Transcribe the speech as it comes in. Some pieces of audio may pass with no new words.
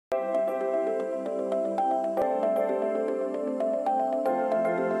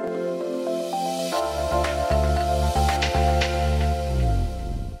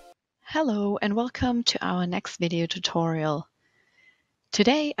welcome to our next video tutorial.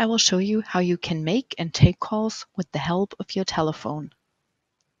 Today I will show you how you can make and take calls with the help of your telephone.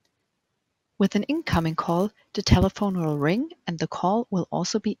 With an incoming call, the telephone will ring and the call will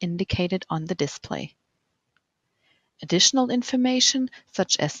also be indicated on the display. Additional information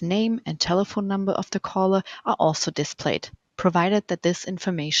such as name and telephone number of the caller are also displayed, provided that this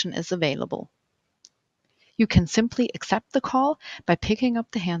information is available. You can simply accept the call by picking up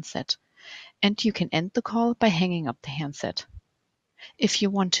the handset, and you can end the call by hanging up the handset. If you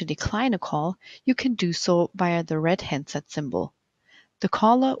want to decline a call, you can do so via the red handset symbol. The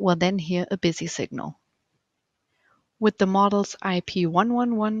caller will then hear a busy signal. With the models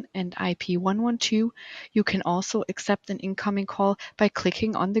IP111 and IP112, you can also accept an incoming call by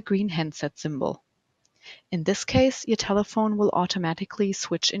clicking on the green handset symbol. In this case, your telephone will automatically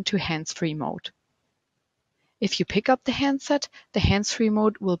switch into hands-free mode. If you pick up the handset, the hands-free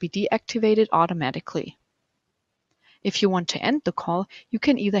mode will be deactivated automatically. If you want to end the call, you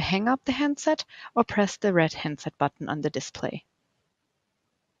can either hang up the handset or press the red handset button on the display.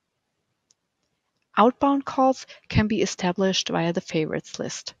 Outbound calls can be established via the favorites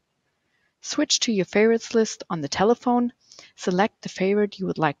list. Switch to your favorites list on the telephone, select the favorite you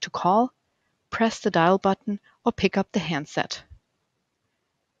would like to call, press the dial button or pick up the handset.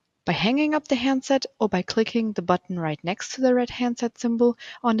 By hanging up the handset or by clicking the button right next to the red handset symbol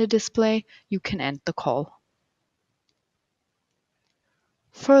on the display, you can end the call.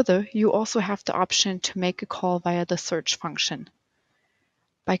 Further, you also have the option to make a call via the search function.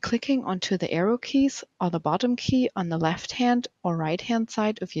 By clicking onto the arrow keys or the bottom key on the left-hand or right-hand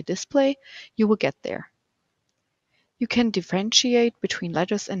side of your display, you will get there. You can differentiate between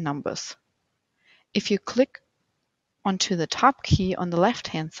letters and numbers. If you click onto the top key on the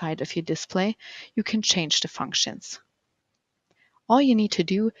left-hand side of your display, you can change the functions. All you need to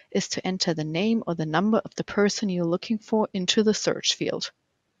do is to enter the name or the number of the person you're looking for into the search field.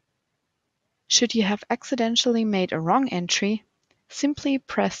 Should you have accidentally made a wrong entry, simply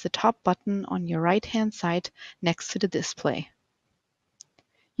press the top button on your right-hand side next to the display.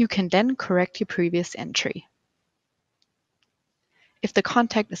 You can then correct your previous entry. If the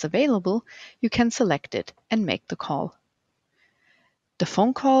contact is available, you can select it and make the call. The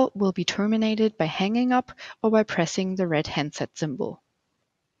phone call will be terminated by hanging up or by pressing the red handset symbol.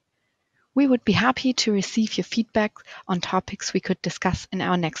 We would be happy to receive your feedback on topics we could discuss in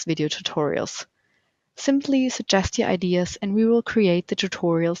our next video tutorials. Simply suggest your ideas and we will create the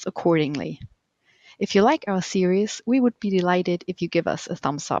tutorials accordingly. If you like our series, we would be delighted if you give us a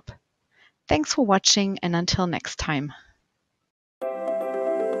thumbs up. Thanks for watching and until next time.